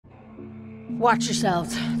Watch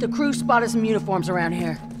yourselves. The crew spotted some uniforms around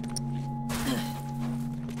here.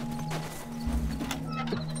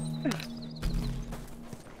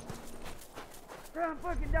 I'm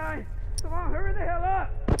fucking dying. Come on, hurry the hell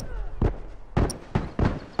up.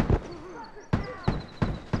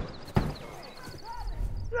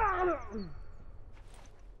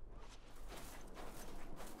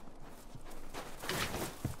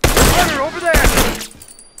 Hunter, over there!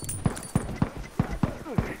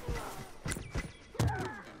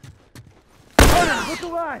 Hunter, look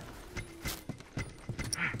alive!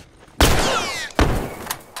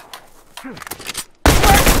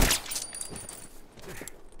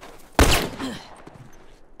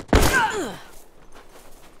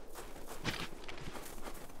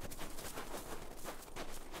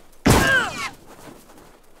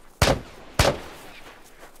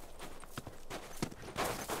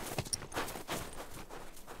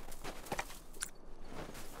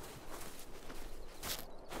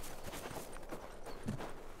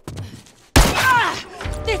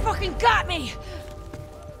 They fucking got me!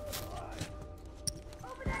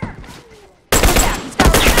 Over there! Yeah, he's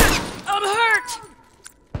got me. I'm hurt!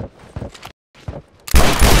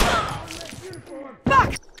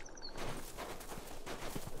 Fuck!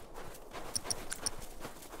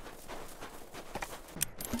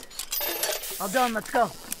 All done, let's go.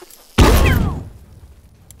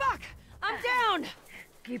 Fuck! I'm down!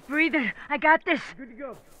 Keep breathing. I got this. Good to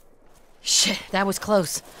go. Shit, that was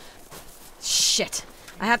close. Shit.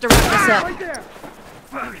 I have to wrap this up. Right there.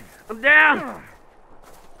 Fuck. I'm down.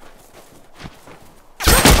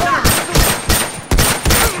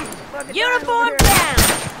 Uniform down!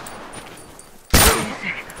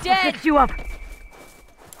 Dead! Fix you up.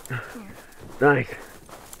 Nice.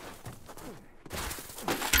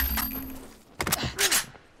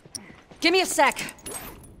 Give me a sec.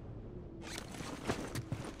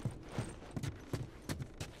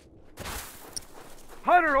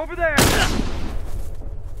 Hunter, over there.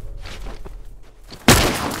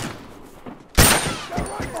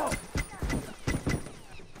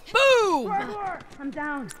 Boom! I'm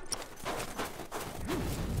down.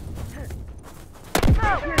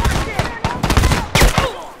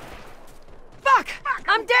 Fuck!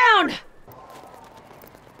 I'm down!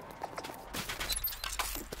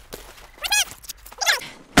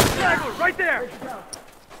 Right there.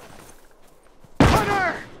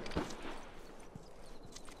 Hunter!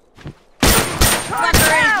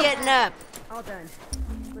 Fucker ain't getting up. All done.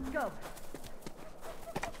 Let's go.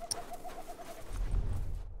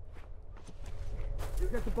 You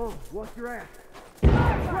got the boat. Watch your ass.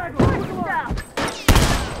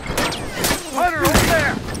 Hunter, over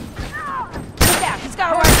there! Look out, he's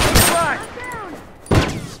got a rifle.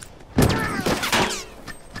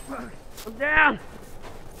 I'm down!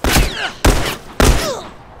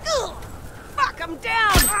 Fuck, I'm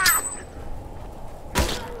down!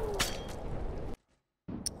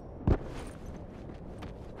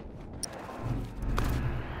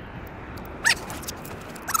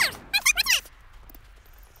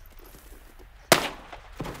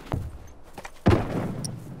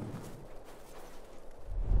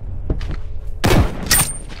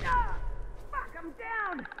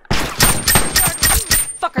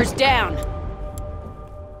 Fucker's down!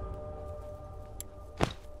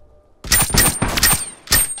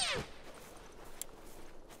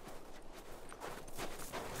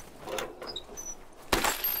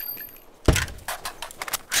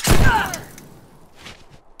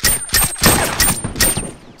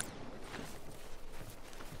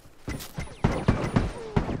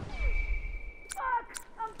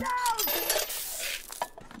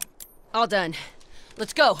 All done.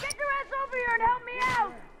 Let's go. Get your ass over here and help me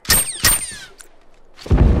out!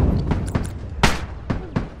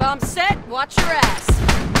 Bomb set, watch your ass.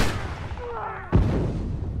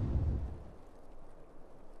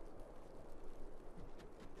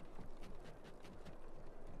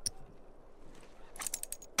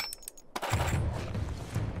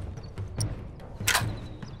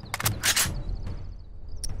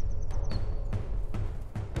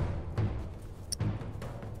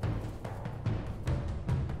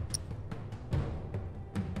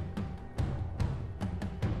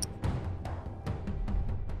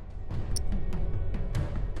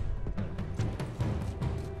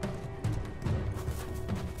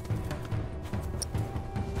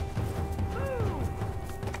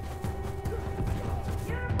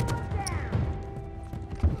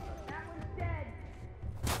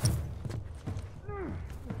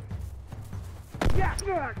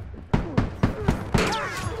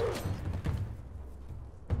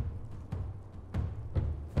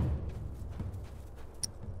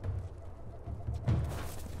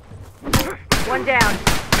 One down.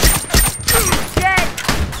 Dead!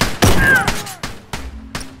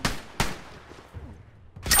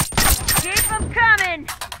 Keep them coming!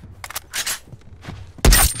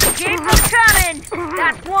 Keep them coming!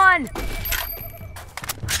 That's one!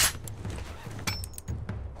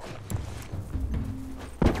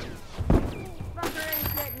 Fucker ain't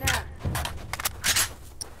getting up.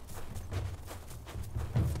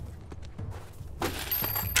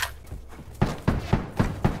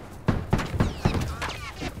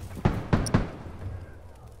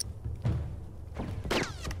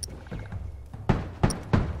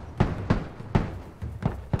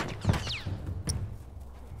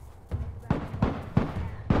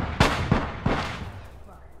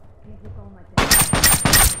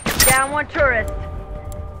 Down one tourist.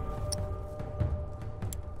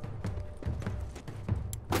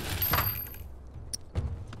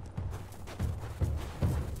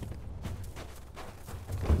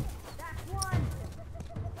 That's one.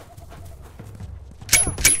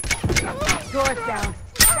 Tourist down.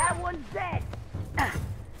 That one's dead.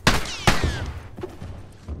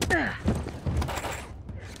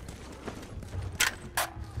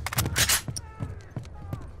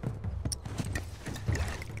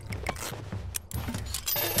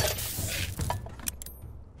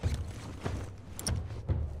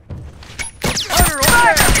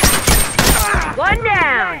 One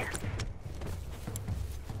down!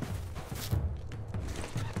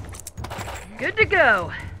 Good to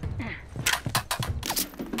go.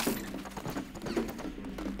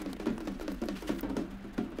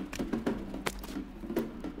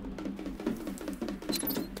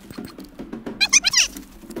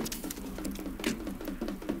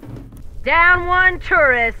 Down one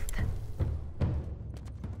tourist.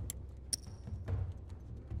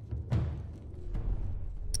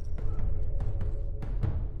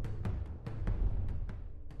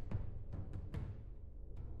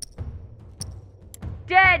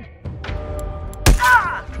 Dead!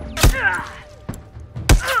 Ah! Ah!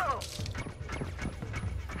 Oh!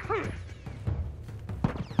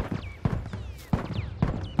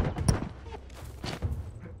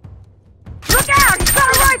 Look out! He's got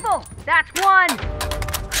a rifle! That's one!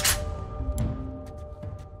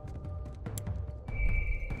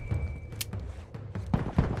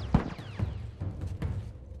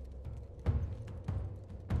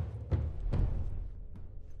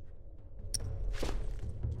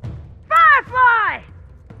 Firefly!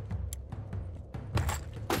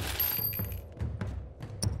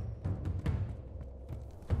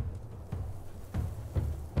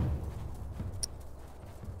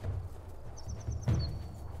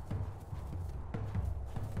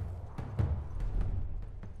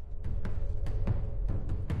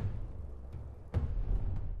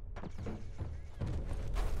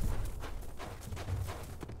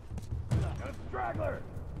 Straggler!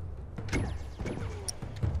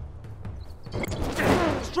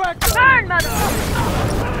 Burn, mother!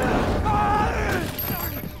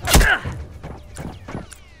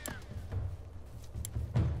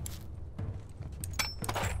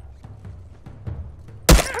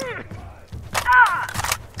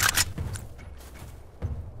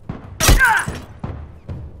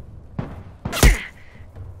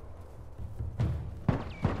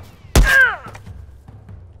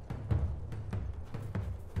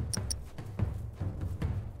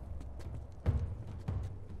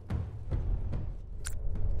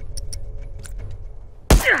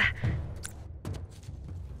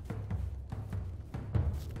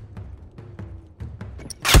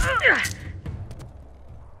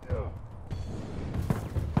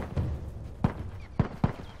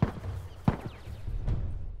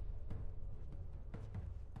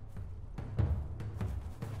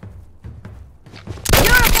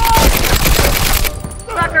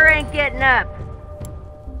 Sucker ain't getting up.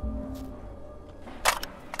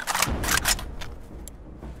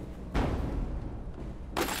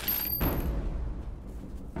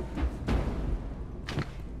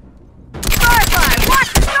 Firefly,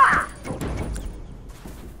 watch the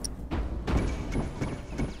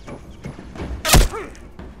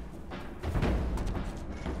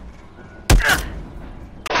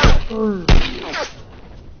shot!